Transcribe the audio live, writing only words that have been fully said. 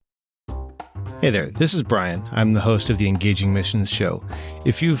Hey there, this is Brian. I'm the host of the Engaging Missions Show.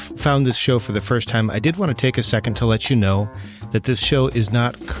 If you've found this show for the first time, I did want to take a second to let you know that this show is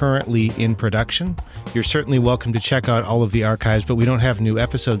not currently in production. You're certainly welcome to check out all of the archives, but we don't have new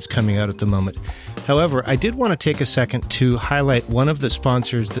episodes coming out at the moment. However, I did want to take a second to highlight one of the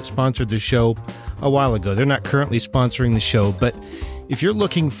sponsors that sponsored the show a while ago. They're not currently sponsoring the show, but if you're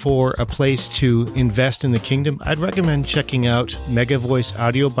looking for a place to invest in the kingdom, I'd recommend checking out Mega Voice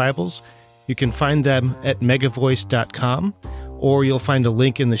Audio Bibles. You can find them at megavoice.com, or you'll find a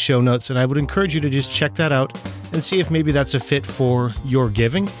link in the show notes, and I would encourage you to just check that out and see if maybe that's a fit for your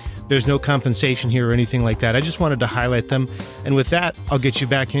giving. There's no compensation here or anything like that. I just wanted to highlight them, and with that, I'll get you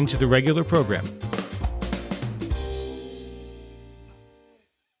back into the regular program.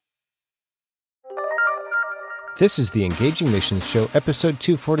 This is the Engaging Missions Show, episode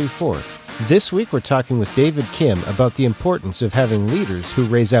 244. This week, we're talking with David Kim about the importance of having leaders who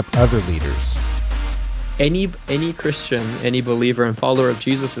raise up other leaders. Any Christian, any believer and follower of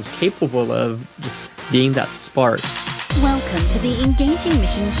Jesus is capable of just being that spark. Welcome to the Engaging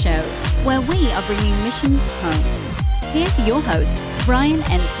Missions Show, where we are bringing missions home. Here's your host, Brian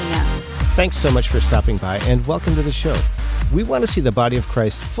Ensminger. Thanks so much for stopping by, and welcome to the show. We want to see the body of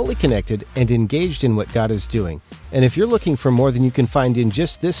Christ fully connected and engaged in what God is doing. And if you're looking for more than you can find in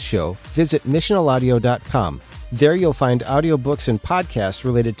just this show, visit missionalaudio.com. There you'll find audiobooks and podcasts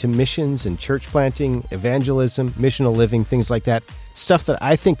related to missions and church planting, evangelism, missional living, things like that. Stuff that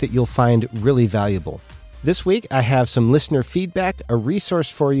I think that you'll find really valuable. This week, I have some listener feedback, a resource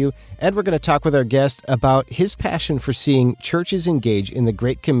for you, and we're going to talk with our guest about his passion for seeing churches engage in the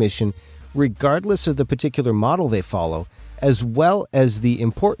Great Commission, regardless of the particular model they follow, as well as the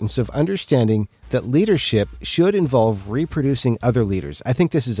importance of understanding that leadership should involve reproducing other leaders. I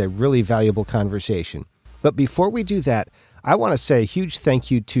think this is a really valuable conversation. But before we do that, I want to say a huge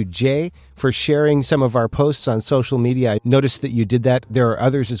thank you to Jay for sharing some of our posts on social media. I noticed that you did that. There are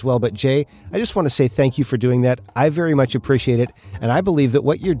others as well. But Jay, I just want to say thank you for doing that. I very much appreciate it. And I believe that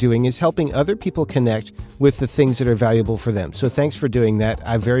what you're doing is helping other people connect with the things that are valuable for them. So thanks for doing that.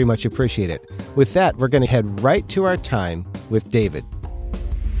 I very much appreciate it. With that, we're going to head right to our time with David.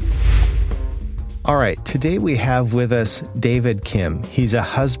 All right, today we have with us David Kim. He's a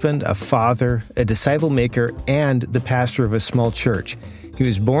husband, a father, a disciple maker, and the pastor of a small church. He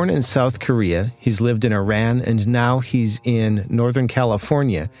was born in South Korea. He's lived in Iran, and now he's in Northern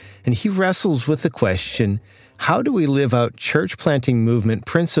California. And he wrestles with the question, how do we live out church planting movement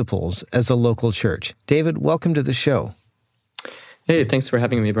principles as a local church? David, welcome to the show. Hey, thanks for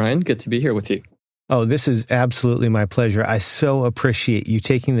having me, Brian. Good to be here with you. Oh, this is absolutely my pleasure. I so appreciate you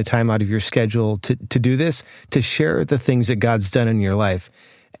taking the time out of your schedule to do this, to share the things that God's done in your life.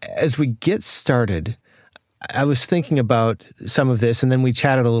 As we get started, I was thinking about some of this, and then we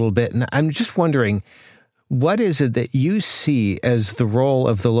chatted a little bit, and I'm just wondering, what is it that you see as the role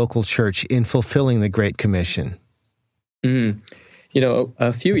of the local church in fulfilling the Great Commission? You know,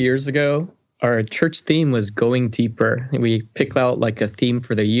 a few years ago, our church theme was going deeper. We picked out like a theme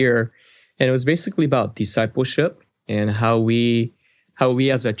for the year. And it was basically about discipleship and how we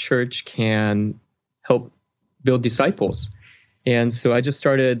as a church can help build disciples. And so I just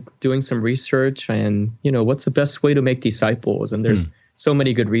started doing some research and, what's the best way to make disciples? And there's so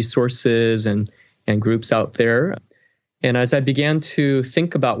many good resources and groups out there. And as I began to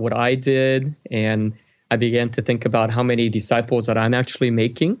think about what I did, and I began to think about how many disciples that I'm actually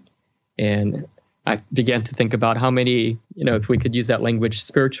making, and I began to think about how many, if we could use that language,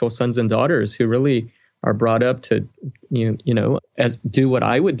 spiritual sons and daughters who really are brought up to, as do what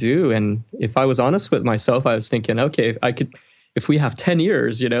I would do. And if I was honest with myself, I was thinking, okay, if we have 10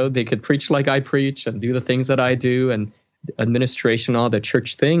 years, they could preach like I preach and do the things that I do and administration, all the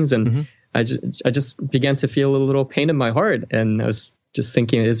church things. And I just began to feel a little pain in my heart. And I was just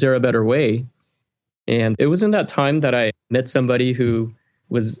thinking, is there a better way? And it was in that time that I met somebody who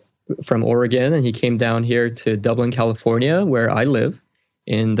was from Oregon, and he came down here to Dublin, California, where I live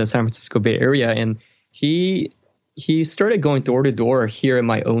in the San Francisco Bay Area. And he started going door to door here in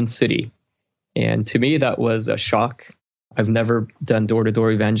my own city. And to me, that was a shock. I've never done door to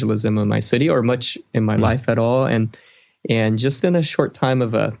door evangelism in my city or much in my life at all. And just in a short time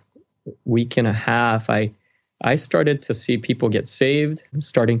of a week and a half, I started to see people get saved,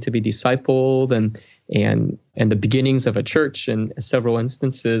 starting to be discipled, and the beginnings of a church in several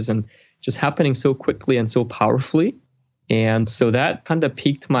instances, and just happening so quickly and so powerfully. And so that kind of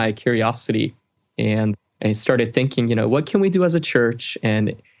piqued my curiosity. And I started thinking, what can we do as a church?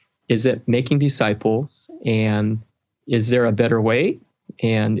 And is it making disciples? And is there a better way?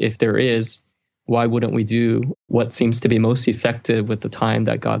 And if there is, why wouldn't we do what seems to be most effective with the time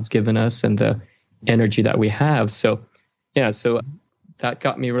that God's given us and the energy that we have. So that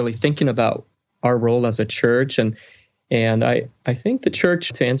got me really thinking about our role as a church. And I think the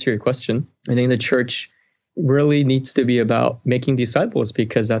church, to answer your question, I think the church really needs to be about making disciples,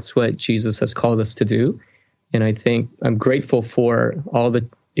 because that's what Jesus has called us to do. And I think I'm grateful for all the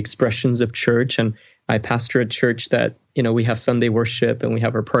expressions of church. And I pastor a church that, we have Sunday worship and we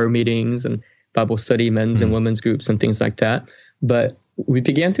have our prayer meetings and Bible study, men's and women's groups and things like that. But we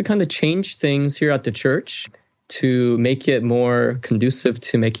began to kind of change things here at the church to make it more conducive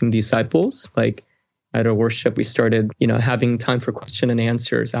to making disciples. Like at our worship, we started, having time for question and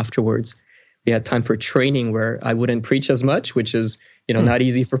answers afterwards. We had time for training where I wouldn't preach as much, which is, not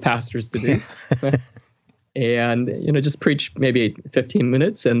easy for pastors to do. And, just preach maybe 15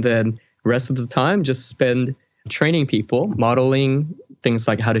 minutes and then rest of the time just spend training people, modeling things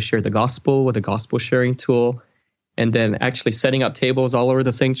like how to share the gospel with a gospel sharing tool, and then actually setting up tables all over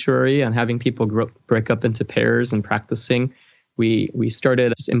the sanctuary and having people break up into pairs and practicing. We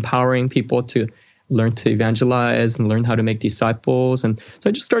started empowering people to learn to evangelize and learn how to make disciples. And so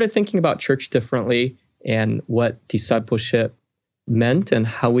I just started thinking about church differently and what discipleship meant and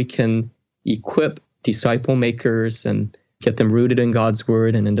how we can equip disciple makers and get them rooted in God's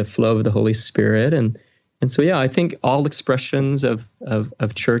word and in the flow of the Holy Spirit. And so, I think all expressions of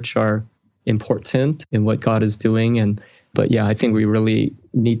church are important in what God is doing. But I think we really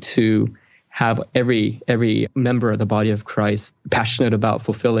need to have every member of the body of Christ passionate about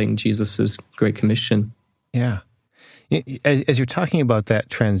fulfilling Jesus's Great Commission. Yeah. As you're talking about that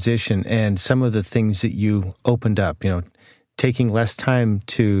transition and some of the things that you opened up, taking less time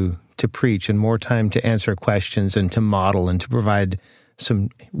to preach and more time to answer questions and to model and to provide some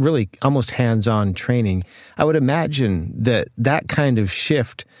really almost hands-on training, I would imagine that kind of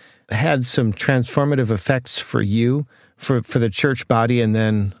shift had some transformative effects for you, for the church body, and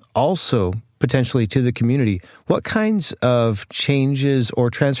then also potentially to the community. What kinds of changes or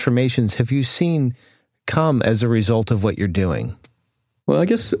transformations have you seen come as a result of what you're doing? Well, I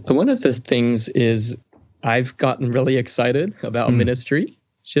guess one of the things is I've gotten really excited about ministry,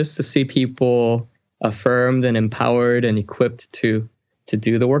 just to see people affirmed and empowered and equipped to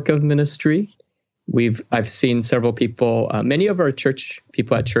do the work of ministry. I've seen several people, many of our church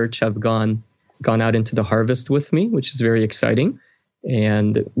people at church have gone out into the harvest with me, which is very exciting.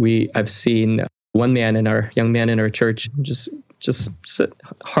 And I've seen one young man in our church, just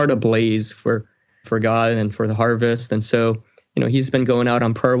heart ablaze for God and for the harvest. And so, he's been going out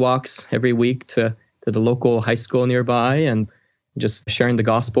on prayer walks every week to the local high school nearby and just sharing the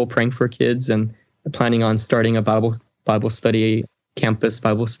gospel, praying for kids, and planning on starting a Bible study, campus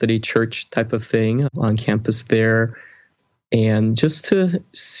Bible study church type of thing on campus there. And just to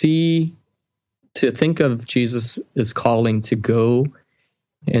think of Jesus' calling to go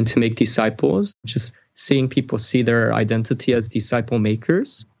and to make disciples, just seeing people see their identity as disciple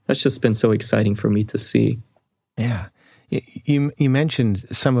makers, that's just been so exciting for me to see. Yeah. You mentioned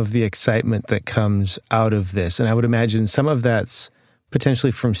some of the excitement that comes out of this, and I would imagine some of that's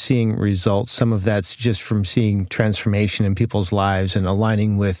potentially from seeing results, some of that's just from seeing transformation in people's lives and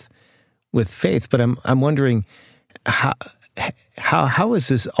aligning with faith. But I'm wondering how has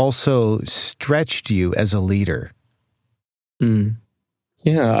this also stretched you as a leader?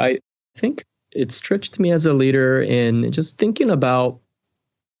 Yeah, I think it stretched me as a leader in just thinking about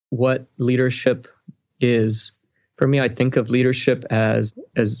what leadership is. For me, I think of leadership as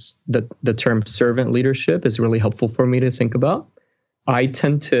the term servant leadership is really helpful for me to think about. I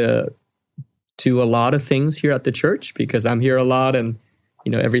tend to do a lot of things here at the church because I'm here a lot, and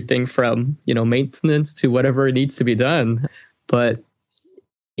everything from maintenance to whatever needs to be done.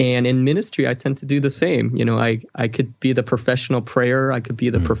 And in ministry, I tend to do the same. I could be the professional prayer, I could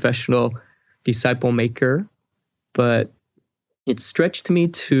be the professional disciple maker, but it stretched me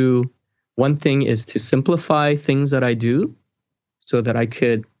to, one thing is to simplify things that I do so that I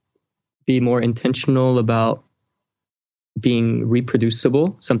could be more intentional about being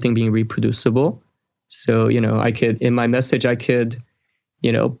reproducible, something being reproducible. So, I could, in my message, I could,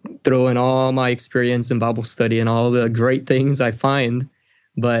 throw in all my experience in Bible study and all the great things I find,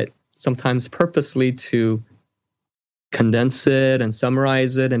 but sometimes purposely to condense it and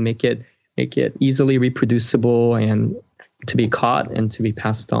summarize it and make it easily reproducible and to be caught and to be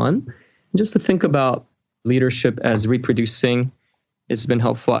passed on. And just to think about leadership as reproducing has been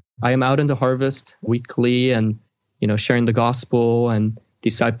helpful. I am out in the harvest weekly and sharing the gospel and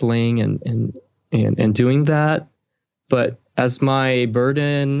discipling and doing that. But as my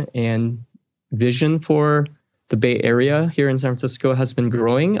burden and vision for the Bay Area here in San Francisco has been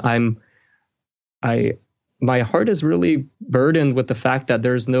growing, my heart is really burdened with the fact that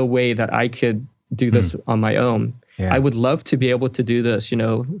there's no way that I could do this on my own. Yeah. I would love to be able to do this,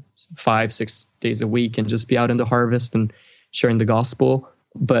 5-6 days a week and just be out in the harvest and sharing the gospel.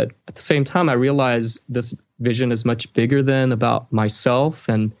 But at the same time, I realize this vision is much bigger than about myself.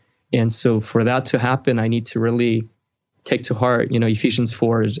 And so for that to happen, I need to really take to heart, Ephesians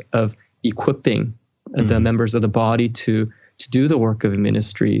 4 of equipping the members of the body to do the work of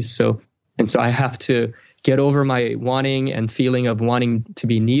ministry. So I have to get over my wanting and feeling of wanting to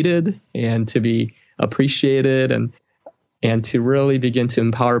be needed and to be appreciated and to really begin to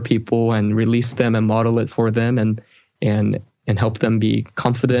empower people and release them and model it for them and help them be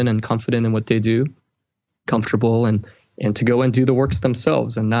confident in what they do, comfortable and to go and do the works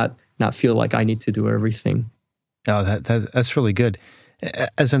themselves and not feel like I need to do everything. Oh, that's really good.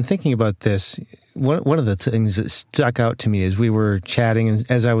 As I'm thinking about this, one of the things that stuck out to me as we were chatting and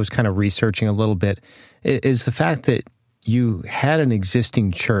as I was kind of researching a little bit is the fact that you had an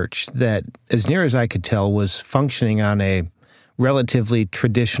existing church that, as near as I could tell, was functioning on a relatively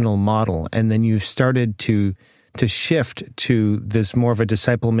traditional model, and then you started to shift to this more of a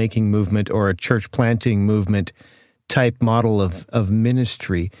disciple-making movement or a church-planting movement type model of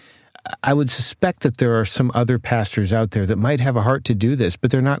ministry. I would suspect that there are some other pastors out there that might have a heart to do this,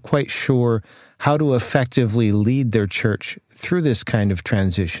 but they're not quite sure how to effectively lead their church through this kind of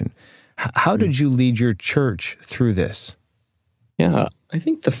transition. How did you lead your church through this? Yeah, I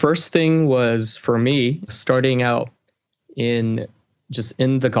think the first thing was for me starting out in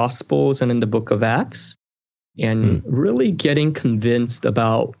the Gospels and in the book of Acts and really getting convinced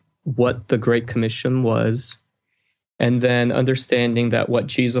about what the Great Commission was, and then understanding that what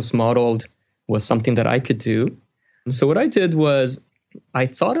Jesus modeled was something that I could do. And so what I did was I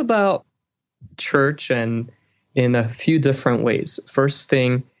thought about church and in a few different ways. First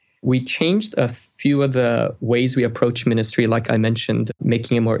thing, we changed a few of the ways we approach ministry, like I mentioned,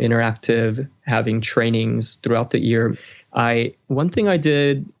 making it more interactive, having trainings throughout the year. One thing I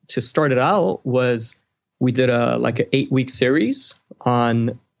did to start it out was we did an 8-week series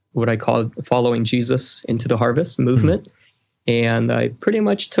on what I call following Jesus into the harvest movement. And I pretty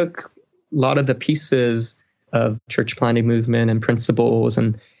much took a lot of the pieces of church planting movement and principles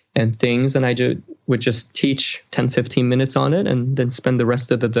and things, and I would just teach 10, 15 minutes on it and then spend the rest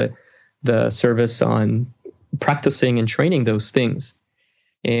of the service on practicing and training those things.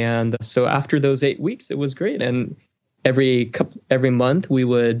 And so after those 8 weeks, it was great. And every month we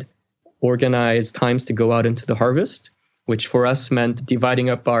would organize times to go out into the harvest, which for us meant dividing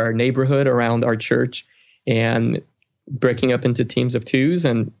up our neighborhood around our church and breaking up into teams of twos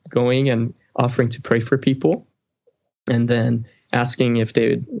and going and offering to pray for people. And then asking if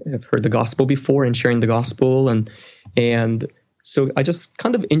they have heard the gospel before and sharing the gospel. And so I just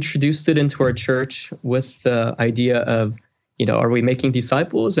kind of introduced it into our church with the idea of, are we making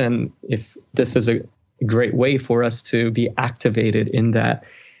disciples? And if this is a great way for us to be activated in that.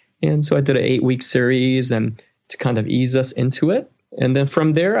 And so I did an 8-week series and to kind of ease us into it. And then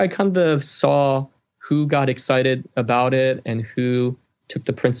from there, I kind of saw who got excited about it and who took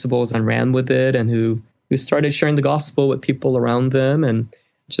the principles and ran with it and who started sharing the gospel with people around them and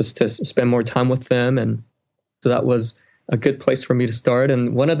just to spend more time with them. And so that was a good place for me to start.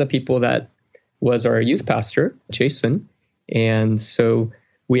 And one of the people that was our youth pastor, Jason. And so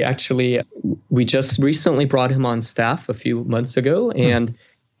we just recently brought him on staff a few months ago. And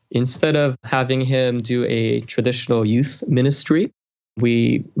instead of having him do a traditional youth ministry,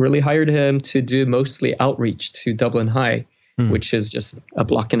 we really hired him to do mostly outreach to Dublin High, which is just a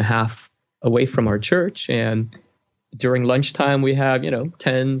block and a half away from our church. And during lunchtime, we have,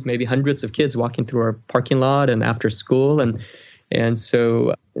 tens, maybe hundreds of kids walking through our parking lot and after school. And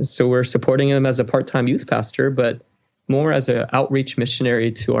so we're supporting him as a part-time youth pastor, but more as an outreach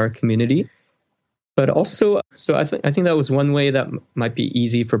missionary to our community. But also, so I think that was one way that might be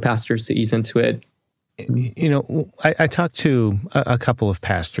easy for pastors to ease into it. I talked to a couple of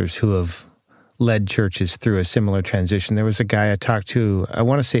pastors who have led churches through a similar transition. There was a guy I talked to, I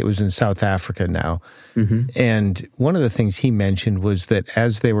want to say it was in South Africa now, and one of the things he mentioned was that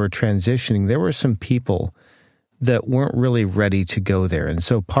as they were transitioning, there were some people that weren't really ready to go there. And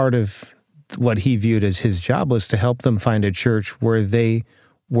so part of what he viewed as his job was to help them find a church where they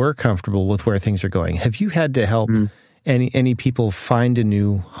were comfortable with where things are going. Have you had to help any people find a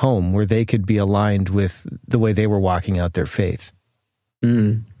new home where they could be aligned with the way they were walking out their faith?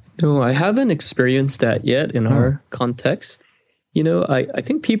 No, I haven't experienced that yet in our context. I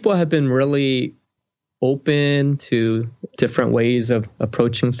think people have been really open to different ways of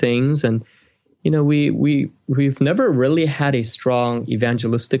approaching things. And, we've never really had a strong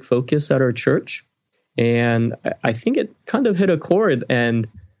evangelistic focus at our church. And I think it kind of hit a chord. And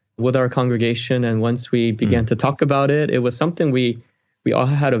with our congregation. And once we began to talk about it, it was something we all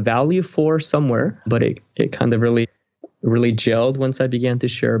had a value for somewhere, but it kind of really gelled once I began to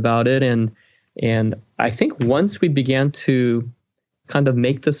share about it. And I think once we began to kind of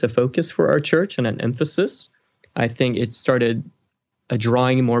make this a focus for our church and an emphasis, I think it started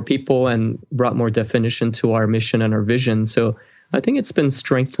drawing more people and brought more definition to our mission and our vision. So I think it's been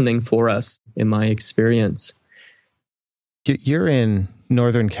strengthening for us in my experience. You're in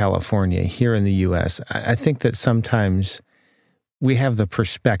Northern California, here in the U.S. I think that sometimes we have the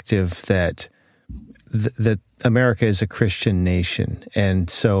perspective that that America is a Christian nation. And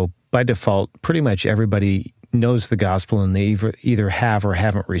so by default, pretty much everybody knows the gospel and they either have or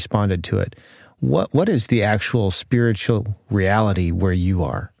haven't responded to it. What is the actual spiritual reality where you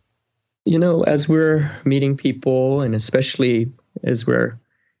are? As we're meeting people, and especially as we're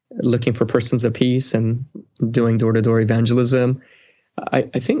looking for persons of peace and doing door-to-door evangelism, I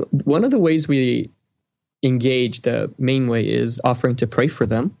think one of the ways we engage, the main way, is offering to pray for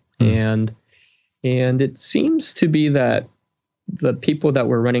them. And it seems to be that the people that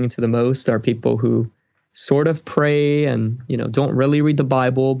we're running into the most are people who sort of pray and, don't really read the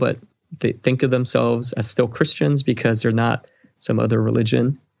Bible, but they think of themselves as still Christians because they're not some other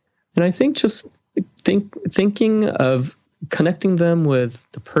religion. And I think just thinking of connecting them with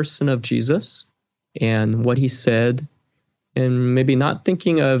the person of Jesus and what he said, and maybe not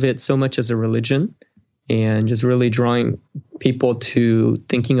thinking of it so much as a religion, and just really drawing people to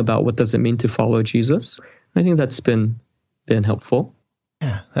thinking about what does it mean to follow Jesus. I think that's been helpful.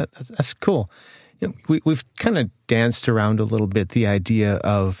 Yeah, that's cool. We've kind of danced around a little bit the idea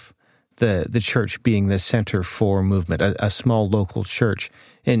of the church being the center for movement, a small local church.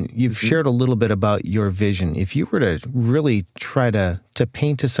 And you've shared a little bit about your vision. If you were to really try to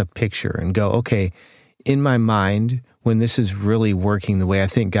paint us a picture and go, okay, in my mind, when this is really working the way I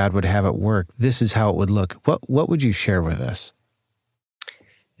think God would have it work, this is how it would look. What would you share with us?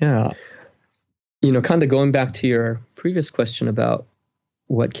 Yeah. Kind of going back to your previous question about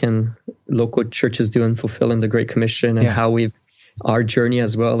what can local churches do in fulfilling the Great Commission and how our journey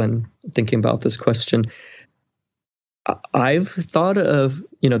as well, and thinking about this question, I've thought of,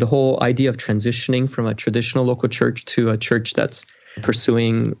 the whole idea of transitioning from a traditional local church to a church that's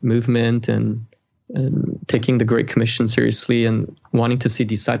pursuing movement and taking the Great Commission seriously and wanting to see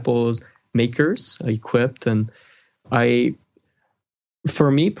disciples, makers equipped. And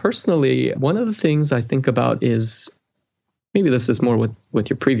for me personally, one of the things I think about is, maybe this is more with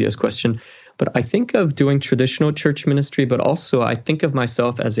your previous question, but I think of doing traditional church ministry, but also I think of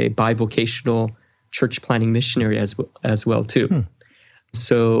myself as a bivocational church planting missionary as well too.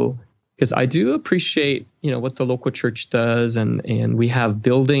 So, because I do appreciate, what the local church does, and we have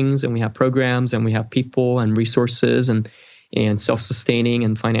buildings and we have programs and we have people and resources and self-sustaining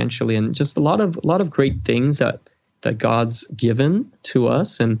and financially, and just a lot of great things that God's given to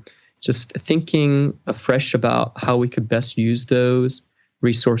us, and just thinking afresh about how we could best use those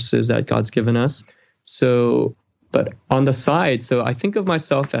resources that God's given us. So, but on the side, so I think of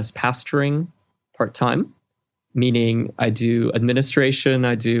myself as pastoring part-time, meaning I do administration,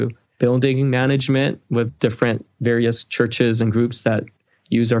 I do building management with different various churches and groups that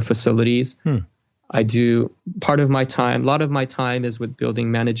use our facilities. I do a lot of my time is with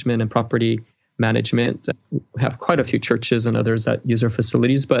building management and property management. We have quite a few churches and others that use our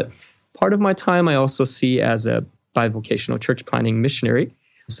facilities, but part of my time I also see as a bivocational church planting missionary.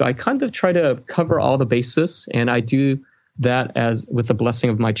 So I kind of try to cover all the bases, and I do that as with the blessing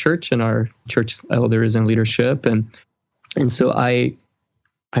of my church and our church elders and leadership. And so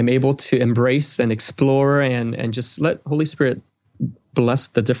I'm able to embrace and explore and just let Holy Spirit bless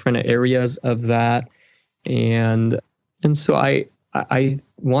the different areas of that. And so I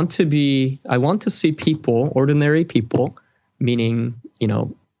want to see people, ordinary people, meaning,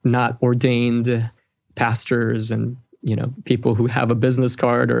 not ordained pastors and, people who have a business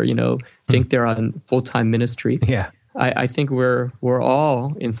card or, think they're on full-time ministry. Yeah. I think we're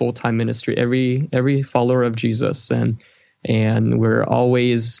all in full-time ministry, every follower of Jesus, and we're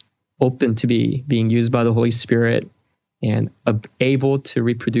always open to being used by the Holy Spirit and able to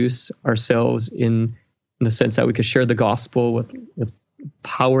reproduce ourselves in the sense that we could share the gospel with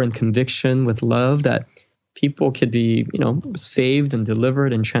power and conviction, with love, that people could be, saved and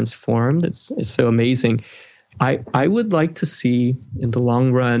delivered and transformed. It's so amazing. I would like to see in the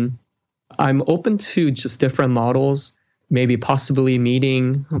long run, I'm open to just different models, maybe possibly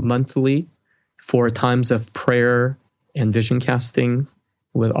meeting monthly for times of prayer and vision casting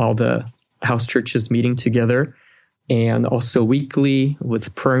with all the house churches meeting together, and also weekly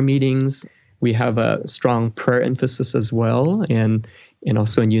with prayer meetings. We have a strong prayer emphasis as well, and and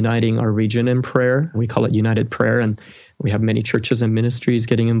also in uniting our region in prayer. We call it United Prayer, and we have many churches and ministries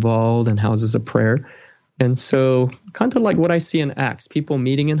getting involved and houses of prayer. And so kind of like what I see in Acts, people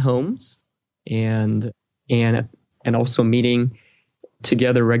meeting in homes and also meeting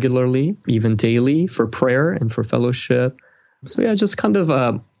together regularly, even daily, for prayer and for fellowship. So yeah, just kind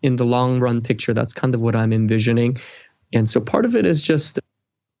of in the long run picture, that's kind of what I'm envisioning. And so part of it is just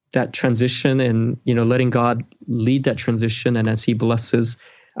that transition and, letting God lead that transition. And as he blesses,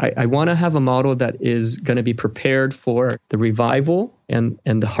 I want to have a model that is going to be prepared for the revival and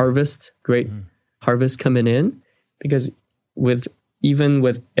the harvest, great harvest coming in. Because even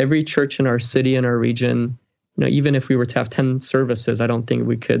with every church in our city and our region, even if we were to have 10 services, I don't think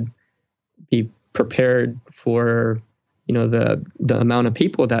we could be prepared for, the amount of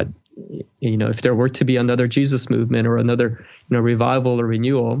people that, if there were to be another Jesus movement or another, revival or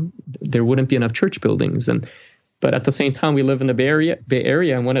renewal, there wouldn't be enough church buildings. But at the same time, we live in the Bay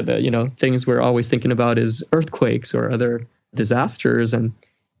Area, and one of the, things we're always thinking about is earthquakes or other disasters. And,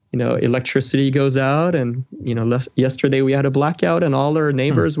 electricity goes out, and, yesterday we had a blackout, and all our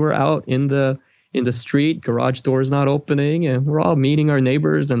neighbors were out in the street, garage doors not opening, and we're all meeting our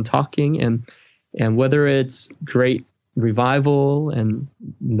neighbors and talking. And whether it's great revival and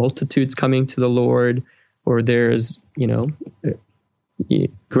multitudes coming to the Lord, or there's,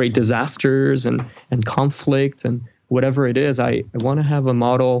 great disasters and conflict and whatever it is, I want to have a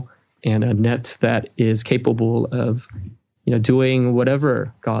model and a net that is capable of, doing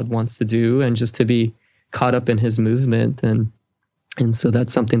whatever God wants to do and just to be caught up in his movement. And so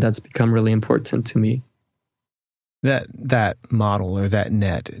that's something that's become really important to me. That model or that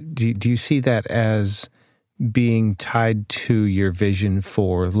net, do you see that as being tied to your vision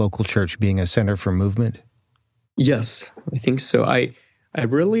for local church being a center for movement? Yes, I think so. I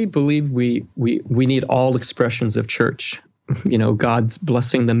really believe we need all expressions of church. God's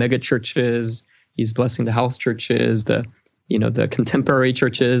blessing the mega churches, he's blessing the house churches, the contemporary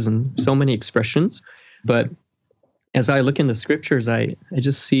churches, and so many expressions. But as I look in the scriptures, I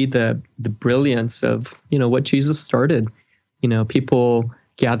just see the brilliance of, what Jesus started, people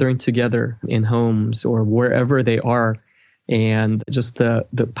gathering together in homes or wherever they are, and just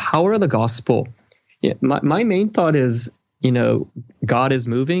the power of the gospel. Yeah, my main thought is, God is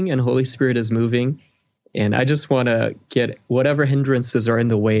moving and Holy Spirit is moving, and I just want to get whatever hindrances are in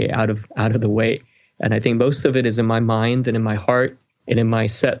the way out of the way. And I think most of it is in my mind and in my heart and in my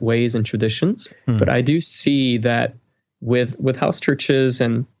set ways and traditions. But I do see that with house churches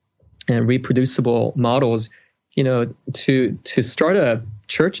and reproducible models, to start a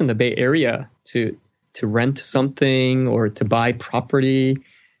church in the Bay Area, to rent something or to buy property,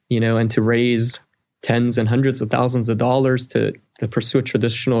 and to raise tens and hundreds of thousands of dollars to pursue a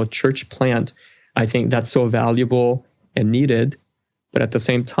traditional church plant, I think that's so valuable and needed. But at the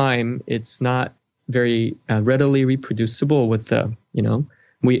same time, it's not very readily reproducible with the,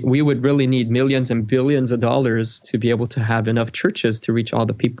 we would really need millions and billions of dollars to be able to have enough churches to reach all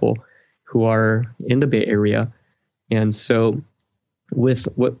the people who are in the Bay Area. And so with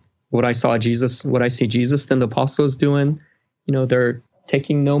what I see Jesus and the apostles doing, they're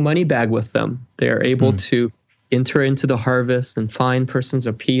taking no money bag with them. They're able to enter into the harvest and find persons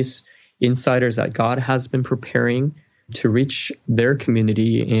of peace, insiders that God has been preparing to reach their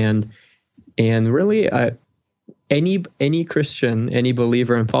community. And really, any Christian, any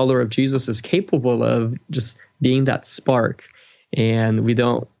believer and follower of Jesus is capable of just being that spark. And we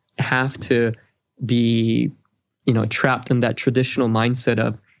don't have to be, trapped in that traditional mindset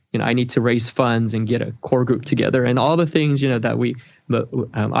of, I need to raise funds and get a core group together and all the things, that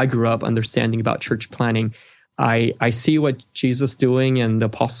I grew up understanding about church planning. I see what Jesus doing and the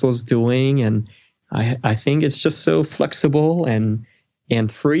apostles doing, and I think it's just so flexible and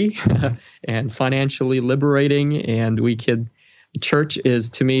free and financially liberating. And church is,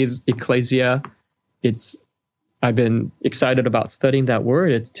 to me, ecclesia. I've been excited about studying that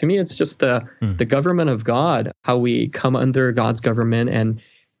word. To me, it's just the government of God, how we come under God's government. And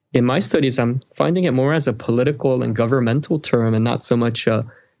in my studies, I'm finding it more as a political and governmental term and not so much a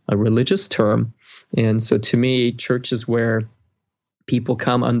religious term. And so to me, church is where people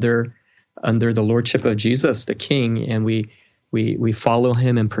come under the lordship of Jesus, the King, and we follow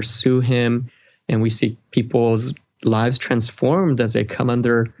him and pursue him, and we see people's lives transformed as they come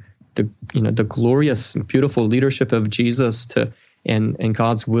under the glorious, beautiful leadership of Jesus and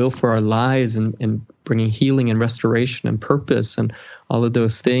God's will for our lives and bringing healing and restoration and purpose and all of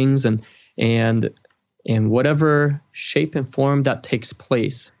those things. And whatever shape and form that takes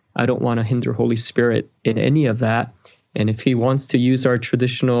place, I don't want to hinder Holy Spirit in any of that. And if he wants to use our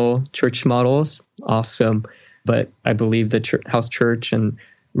traditional church models, awesome. But I believe the house church and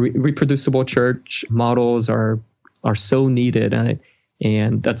reproducible church models are so needed.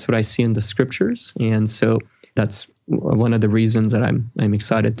 And that's what I see in the scriptures. And so that's one of the reasons that I'm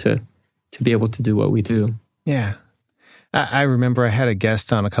excited to be able to do what we do. Yeah. I remember I had a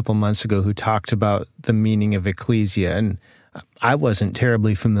guest on a couple months ago who talked about the meaning of ecclesia, and I wasn't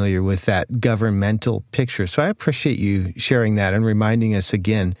terribly familiar with that governmental picture. So I appreciate you sharing that and reminding us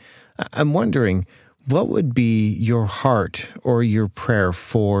again. I'm wondering, what would be your heart or your prayer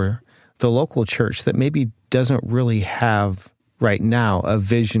for the local church that maybe doesn't really have right now a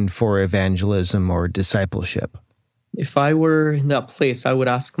vision for evangelism or discipleship? If I were in that place, I would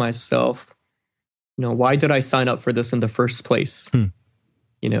ask myself, why did I sign up for this in the first place?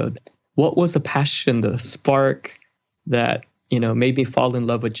 What was the passion, the spark that, made me fall in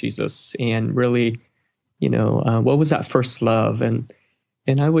love with Jesus? And really, what was that first love? And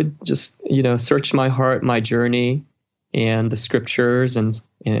I would just, search my heart, my journey, and the scriptures,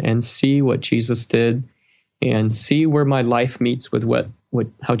 and see what Jesus did, and see where my life meets with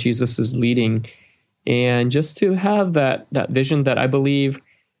how Jesus is leading, and just to have that vision that I believe,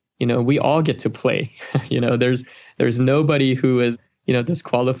 we all get to play. There's nobody who is,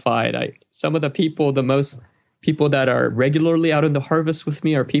 disqualified. Some of the most people that are regularly out in the harvest with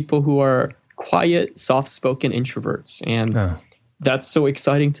me are people who are quiet, soft-spoken introverts. And that's so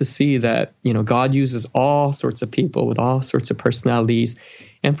exciting to see that, God uses all sorts of people with all sorts of personalities.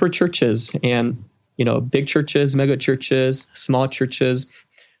 And for churches and, big churches, mega churches, small churches,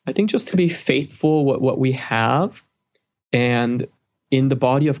 I think just to be faithful with what we have. And in the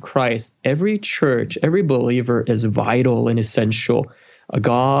body of Christ, every church, every believer is vital and essential.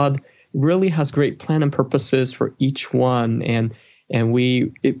 God really has great plan and purposes for each one. And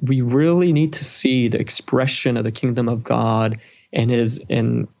we really need to see the expression of the kingdom of God and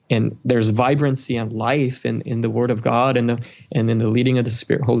there's vibrancy and life in the Word of God and in the leading of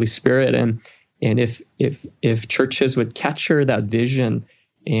the Holy Spirit. And if churches would capture that vision,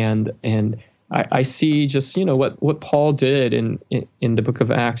 and I see just what Paul did in the book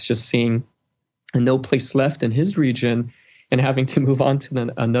of Acts, just seeing no place left in his region and having to move on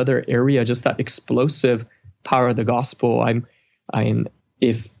to another area, just that explosive power of the gospel.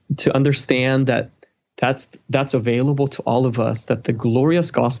 If to understand that's available to all of us, that the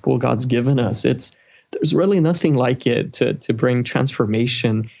glorious gospel God's given us, there's really nothing like it to bring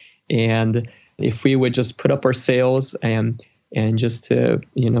transformation. And if we would just put up our sails and just to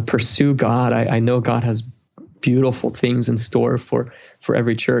pursue God, I know God has beautiful things in store for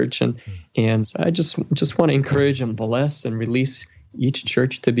every church, and I just want to encourage and bless and release each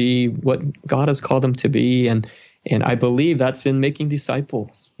church to be what God has called them to be, and I believe that's in making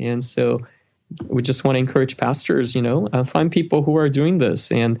disciples. And so we just want to encourage pastors, find people who are doing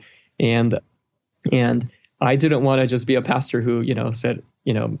this, and I didn't want to just be a pastor who said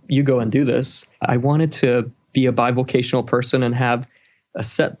you go and do this. I wanted to be a bivocational person and have a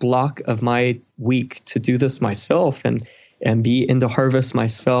set block of my week to do this myself and be in the harvest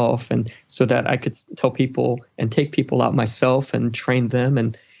myself, and so that I could tell people and take people out myself and train them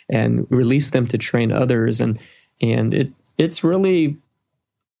and release them to train others. And it's really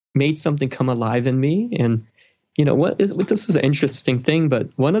made something come alive in me. And this is an interesting thing, but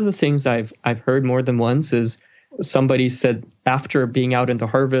one of the things I've heard more than once is somebody said, after being out in the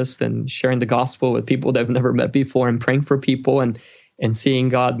harvest and sharing the gospel with people they've never met before and praying for people and seeing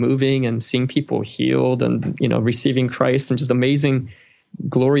God moving and seeing people healed and, receiving Christ and just amazing,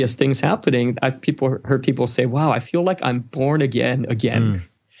 glorious things happening, I've heard people say, wow, I feel like I'm born again.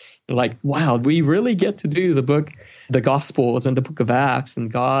 Like, wow, we really get to do the Gospels and the book of Acts, and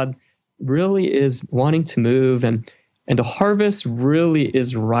God really is wanting to move, and the harvest really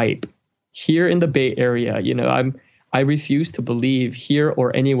is ripe here in the Bay Area. I refuse to believe here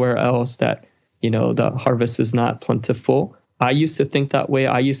or anywhere else that, the harvest is not plentiful. I used to think that way.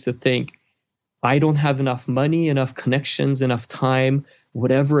 I used to think I don't have enough money, enough connections, enough time,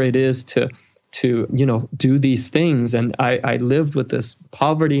 whatever it is to do these things. And I lived with this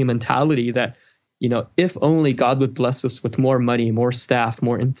poverty mentality that, if only God would bless us with more money, more staff,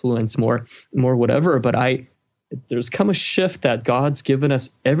 more influence, more whatever. But there's come a shift that God's given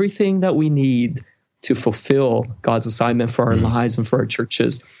us everything that we need to fulfill God's assignment for our lives and for our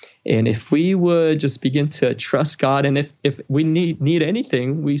churches. And if we would just begin to trust God, and if we need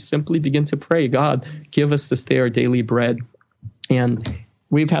anything, we simply begin to pray, God, give us this day our daily bread. And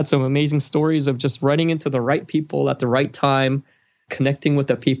we've had some amazing stories of just running into the right people at the right time, connecting with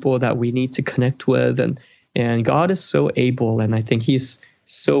the people that we need to connect with. And God is so able, and I think He's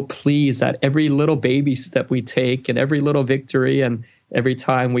so pleased that every little baby step we take and every little victory and every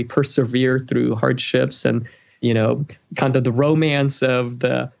time we persevere through hardships and kind of the romance of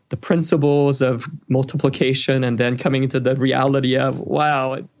the principles of multiplication, and then coming into the reality of,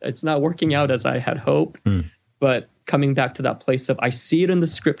 wow, it's not working out as I had hoped. But coming back to that place of, I see it in the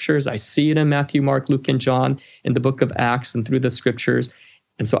scriptures, I see it in Matthew, Mark, Luke, and John, in the book of Acts and through the scriptures.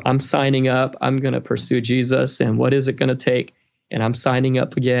 And so I'm signing up, I'm going to pursue Jesus, and what is it going to take? And I'm signing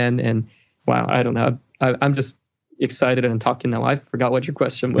up again. And wow, I don't know. I'm just excited and talking now. I forgot what your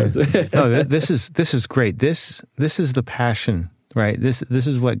question was. No, this is great. This is the passion, right? This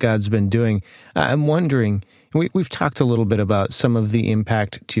is what God's been doing. I'm wondering, we've talked a little bit about some of the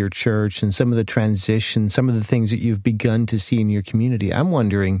impact to your church and some of the transition, some of the things that you've begun to see in your community. I'm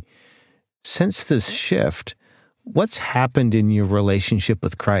wondering, since this shift, what's happened in your relationship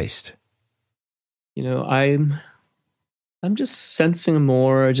with Christ? I'm just sensing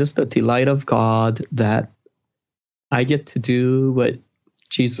more just the delight of God that I get to do what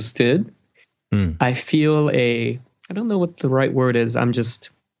Jesus did. I feel I don't know what the right word is. I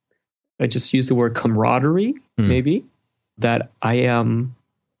just use the word camaraderie, maybe, that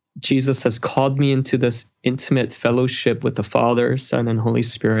Jesus has called me into this intimate fellowship with the Father, Son, and Holy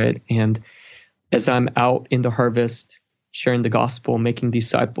Spirit. And as I'm out in the harvest, sharing the gospel, making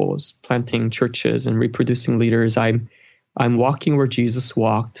disciples, planting churches, and reproducing leaders, I'm walking where Jesus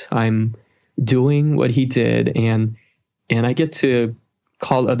walked. I'm doing what he did, and I get to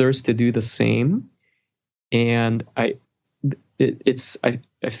call others to do the same. And I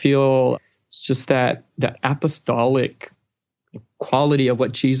feel it's just that apostolic quality of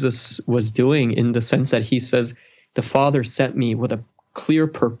what Jesus was doing, in the sense that he says, the Father sent me with a clear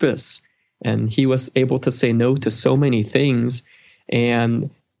purpose, and he was able to say no to so many things. And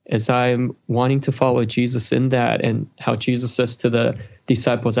as I'm wanting to follow Jesus in that, and how Jesus says to the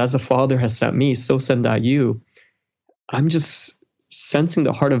disciples, as the Father has sent me, so send I you. I'm just sensing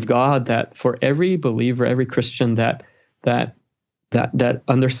the heart of God that for every believer, every Christian, that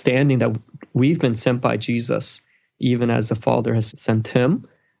understanding that we've been sent by Jesus, even as the Father has sent him,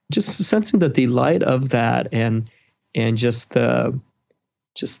 just sensing the delight of that, and just some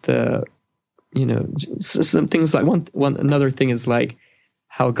things like another thing is like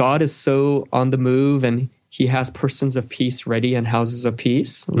how God is so on the move, and he has persons of peace ready and houses of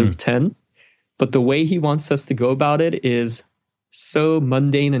peace, Luke 10. But the way he wants us to go about it is so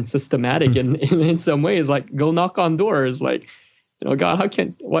mundane and systematic in some ways, like go knock on doors. Like,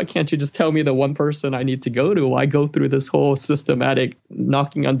 God, why can't you just tell me the one person I need to go to? Why go through this whole systematic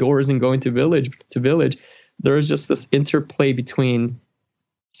knocking on doors and going to village to village? There is just this interplay between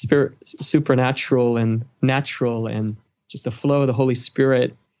supernatural and natural, and just the flow of the Holy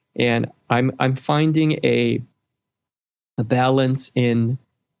Spirit. And I'm finding a balance in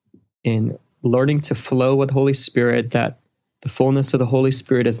learning to flow with the Holy Spirit, that the fullness of the Holy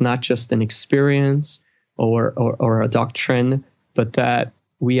Spirit is not just an experience or a doctrine, but that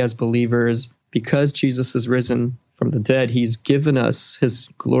we as believers, because Jesus is risen from the dead, he's given us his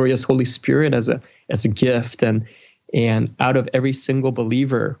glorious Holy Spirit as a gift, and out of every single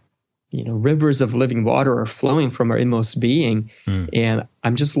believer, rivers of living water are flowing from our inmost being. And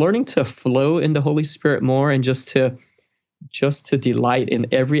I'm just learning to flow in the Holy Spirit more, and just to delight in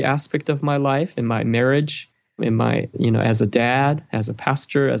every aspect of my life, in my marriage, in my, as a dad, as a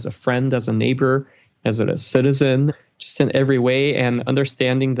pastor, as a friend, as a neighbor, as a citizen, just in every way, and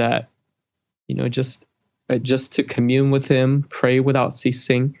understanding that, just to commune with him, pray without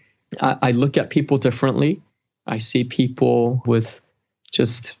ceasing. I look at people differently. I see people with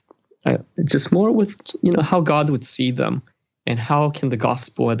just more with, how God would see them, and how can the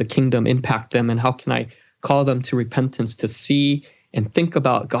gospel of the kingdom impact them, and how can I call them to repentance, to see and think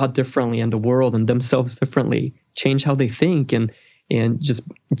about God differently and the world and themselves differently, change how they think, and just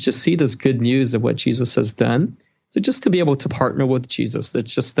see this good news of what Jesus has done. So just to be able to partner with Jesus,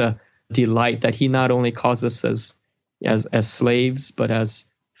 that's just the delight that he not only calls us as slaves, but as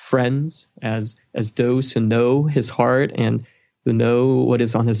friends, as those who know his heart and who know what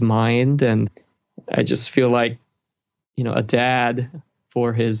is on his mind. And I just feel like, a dad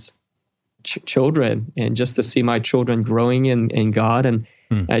for his children, and just to see my children growing in God. And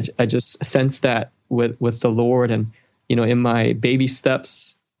I just sense that with the Lord, and, in my baby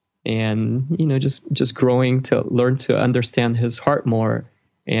steps, and, just growing to learn to understand his heart more,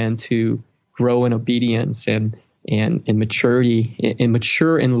 and to grow in obedience and in maturity, and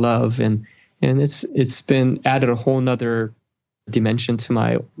mature in love. And it's been added a whole nother dimension to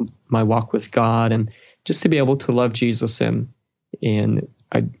my walk with God, and just to be able to love Jesus and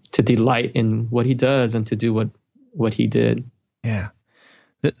to delight in what he does, and to do what he did. Yeah.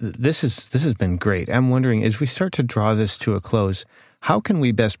 This has been great. I'm wondering, as we start to draw this to a close, how can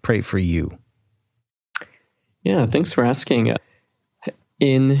we best pray for you? Yeah, thanks for asking.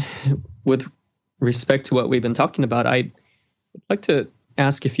 With respect to what we've been talking about, I'd like to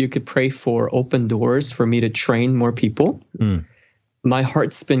ask if you could pray for open doors for me to train more people. My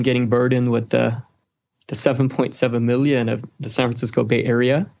heart's been getting burdened with the 7.7 million of the San Francisco Bay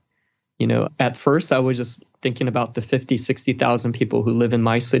Area. At first I was just thinking about the 50, 60,000 people who live in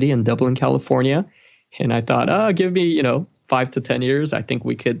my city in Dublin, California. And I thought, give me, 5 to 10 years. I think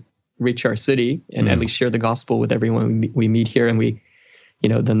we could reach our city and at least share the gospel with everyone we meet here, and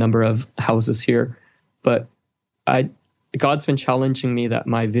the number of houses here. But God's been challenging me that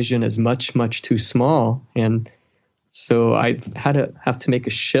my vision is much, much too small. And so I've have to make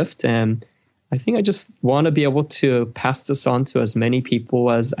a shift. And I think I just want to be able to pass this on to as many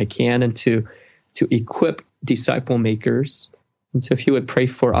people as I can, and to equip disciple makers. And so if you would pray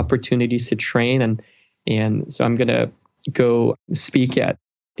for opportunities to train, and so I'm going to go speak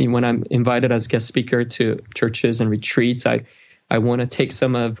when I'm invited as guest speaker to churches and retreats, I want to take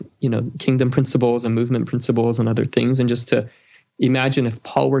some of, kingdom principles and movement principles and other things, and just to imagine if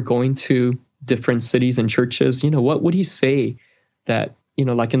Paul were going to different cities and churches, what would he say that,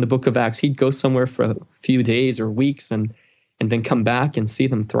 like in the book of Acts, he'd go somewhere for a few days or weeks and then come back and see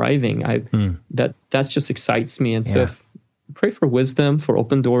them thriving. That just excites me. And so pray for wisdom, for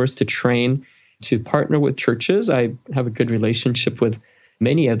open doors to train, to partner with churches. I have a good relationship with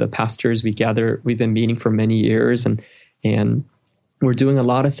many of the pastors we've been meeting for many years, and we're doing a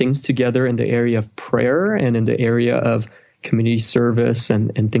lot of things together in the area of prayer and in the area of community service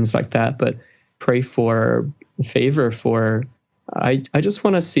and things like that. But pray for favor for, I just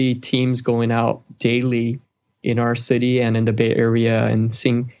want to see teams going out daily in our city and in the Bay Area and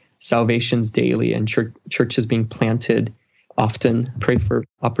seeing salvations daily and churches being planted often. Pray for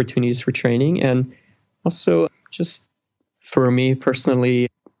opportunities for training, and also just for me personally,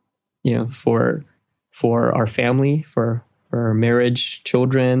 for our family, for our marriage,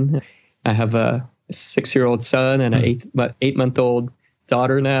 children. I have a 6-year-old son and an 8-month-old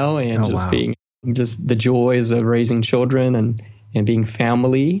daughter now, and being the joys of raising children and being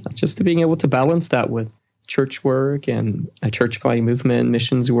family, just to being able to balance that with church work and a church body movement,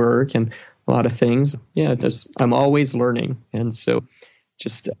 missions work, and a lot of things. I'm always learning. And so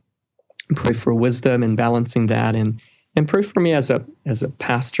just pray for wisdom in balancing that, and pray for me as a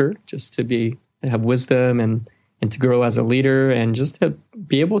pastor, just to have wisdom and to grow as a leader, and just to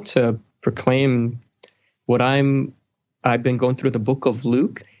be able to proclaim what I've been going through the book of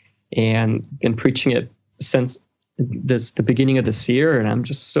Luke and been preaching it since the beginning of this year. And I'm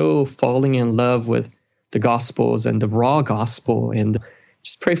just so falling in love with the Gospels and the raw gospel. And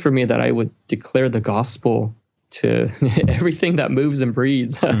just pray for me that I would declare the gospel to everything that moves and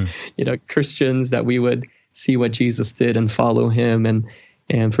breathes, Christians, that we would see what Jesus did and follow him.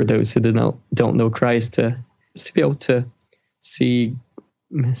 And for those who don't know Christ, to be able to see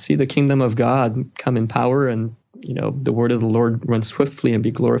the kingdom of God come in power, and, the word of the Lord run swiftly and be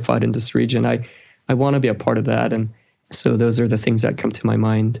glorified in this region. I want to be a part of that. And so those are the things that come to my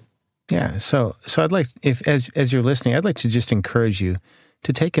mind. Yeah. So I'd like, as you're listening, I'd like to just encourage you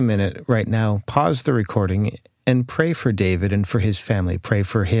to take a minute right now, pause the recording, and pray for David and for his family. Pray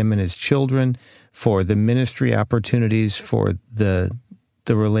for him and his children, for the ministry opportunities, for the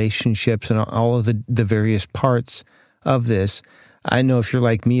relationships and all of the various parts of this. I know if you're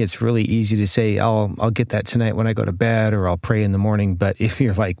like me, it's really easy to say, I'll get that tonight when I go to bed, or I'll pray in the morning. But if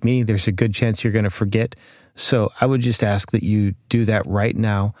you're like me, there's a good chance you're going to forget. So I would just ask that you do that right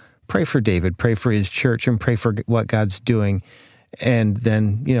now. Pray for David, pray for his church, and pray for what God's doing. And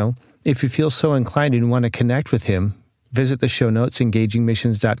then, if you feel so inclined and want to connect with him, visit the show notes,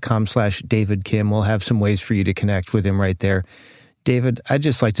 engagingmissions.com/David Kim. We'll have some ways for you to connect with him right there. David, I'd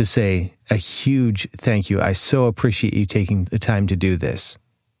just like to say a huge thank you. I so appreciate you taking the time to do this.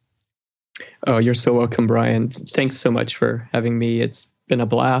 Oh, you're so welcome, Brian. Thanks so much for having me. It's been a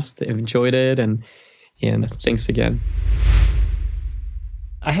blast. I've enjoyed it, and thanks again.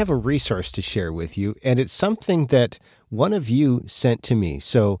 I have a resource to share with you, and it's something that one of you sent to me.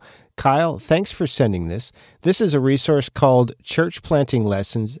 So, Kyle, thanks for sending this. This is a resource called Church Planting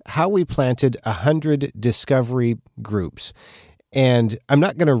Lessons, How We Planted 100 Discovery Groups. And I'm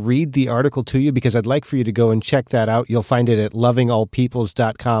not going to read the article to you because I'd like for you to go and check that out. You'll find it at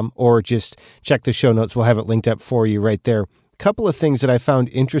lovingallpeoples.com, or just check the show notes. We'll have it linked up for you right there. A couple of things that I found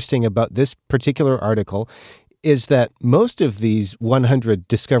interesting about this particular article. is that most of these 100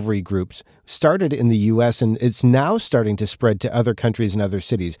 discovery groups started in the U.S. and it's now starting to spread to other countries and other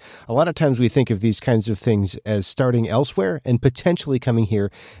cities. A lot of times we think of these kinds of things as starting elsewhere and potentially coming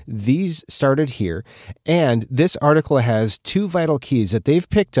here. These started here. And this article has 2 vital keys that they've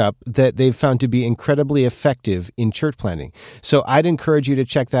picked up that they've found to be incredibly effective in church planting. So I'd encourage you to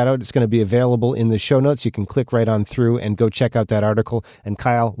check that out. It's going to be available in the show notes. You can click right on through and go check out that article. And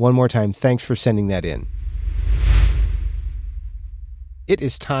Kyle, one more time, thanks for sending that in. It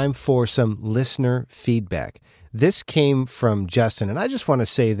is time for some listener feedback. This came from Justin, and I just want to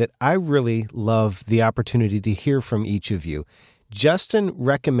say that I really love the opportunity to hear from each of you. Justin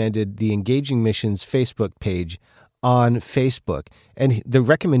recommended the Engaging Missions Facebook page on Facebook, and the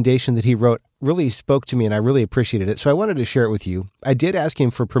recommendation that he wrote really spoke to me, and I really appreciated it, so I wanted to share it with you. I did ask him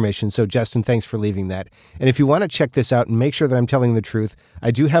for permission, so Justin, thanks for leaving that. And if you want to check this out and make sure that I'm telling the truth,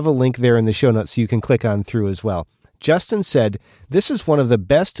 I do have a link there in the show notes so you can click on through as well. Justin said, "This is one of the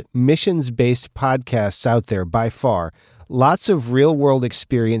best missions-based podcasts out there by far. Lots of real-world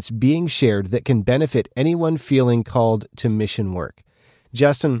experience being shared that can benefit anyone feeling called to mission work."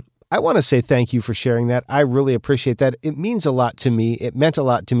 Justin, I want to say thank you for sharing that. I really appreciate that. It means a lot to me. It meant a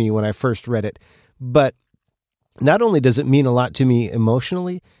lot to me when I first read it. But not only does it mean a lot to me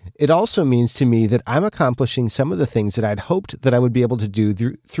emotionally, it also means to me that I'm accomplishing some of the things that I'd hoped that I would be able to do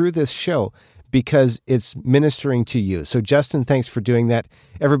through this show, because it's ministering to you. So Justin, thanks for doing that.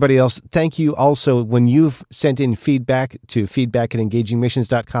 Everybody else, thank you also when you've sent in feedback to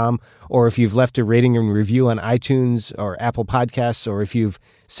feedback@engagingmissions.com, or if you've left a rating and review on iTunes or Apple Podcasts, or if you've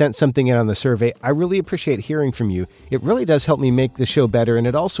sent something in on the survey. I really appreciate hearing from you. It really does help me make the show better, and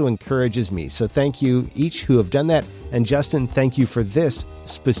it also encourages me. So thank you each who have done that. And Justin, thank you for this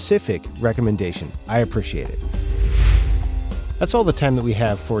specific recommendation. I appreciate it. That's all the time that we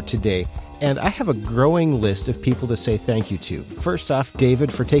have for today. And I have a growing list of people to say thank you to. First off,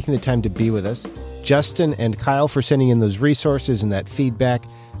 David for taking the time to be with us, Justin and Kyle for sending in those resources and that feedback,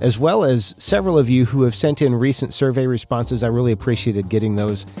 as well as several of you who have sent in recent survey responses. I really appreciated getting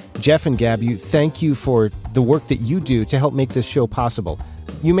those. Jeff and Gabby, thank you for the work that you do to help make this show possible.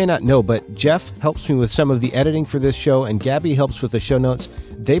 You may not know, but Jeff helps me with some of the editing for this show, and Gabby helps with the show notes.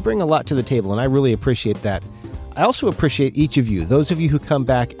 They bring a lot to the table, and I really appreciate that. I also appreciate each of you, those of you who come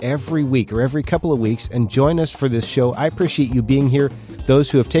back every week or every couple of weeks and join us for this show. I appreciate you being here.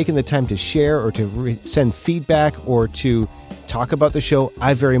 Those who have taken the time to share or to send feedback or to talk about the show,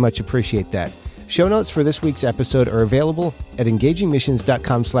 I very much appreciate that. Show notes for this week's episode are available at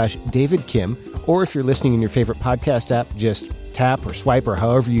engagingmissions.com/David Kim, or if you're listening in your favorite podcast app, just tap or swipe or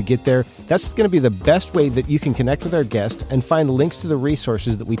however you get there. That's going to be the best way that you can connect with our guest and find links to the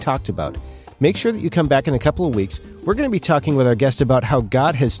resources that we talked about. Make sure that you come back in a couple of weeks. We're going to be talking with our guest about how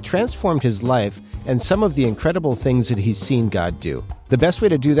God has transformed his life and some of the incredible things that he's seen God do. The best way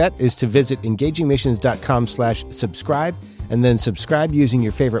to do that is to visit engagingmissions.com/subscribe and then subscribe using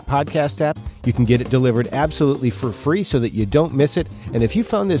your favorite podcast app. You can get it delivered absolutely for free so that you don't miss it. And if you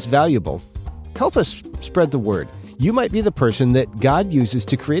found this valuable, help us spread the word. You might be the person that God uses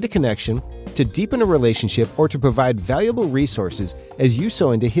to create a connection, to deepen a relationship, or to provide valuable resources as you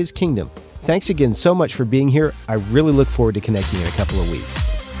sow into his kingdom. Thanks again so much for being here. I really look forward to connecting in a couple of weeks.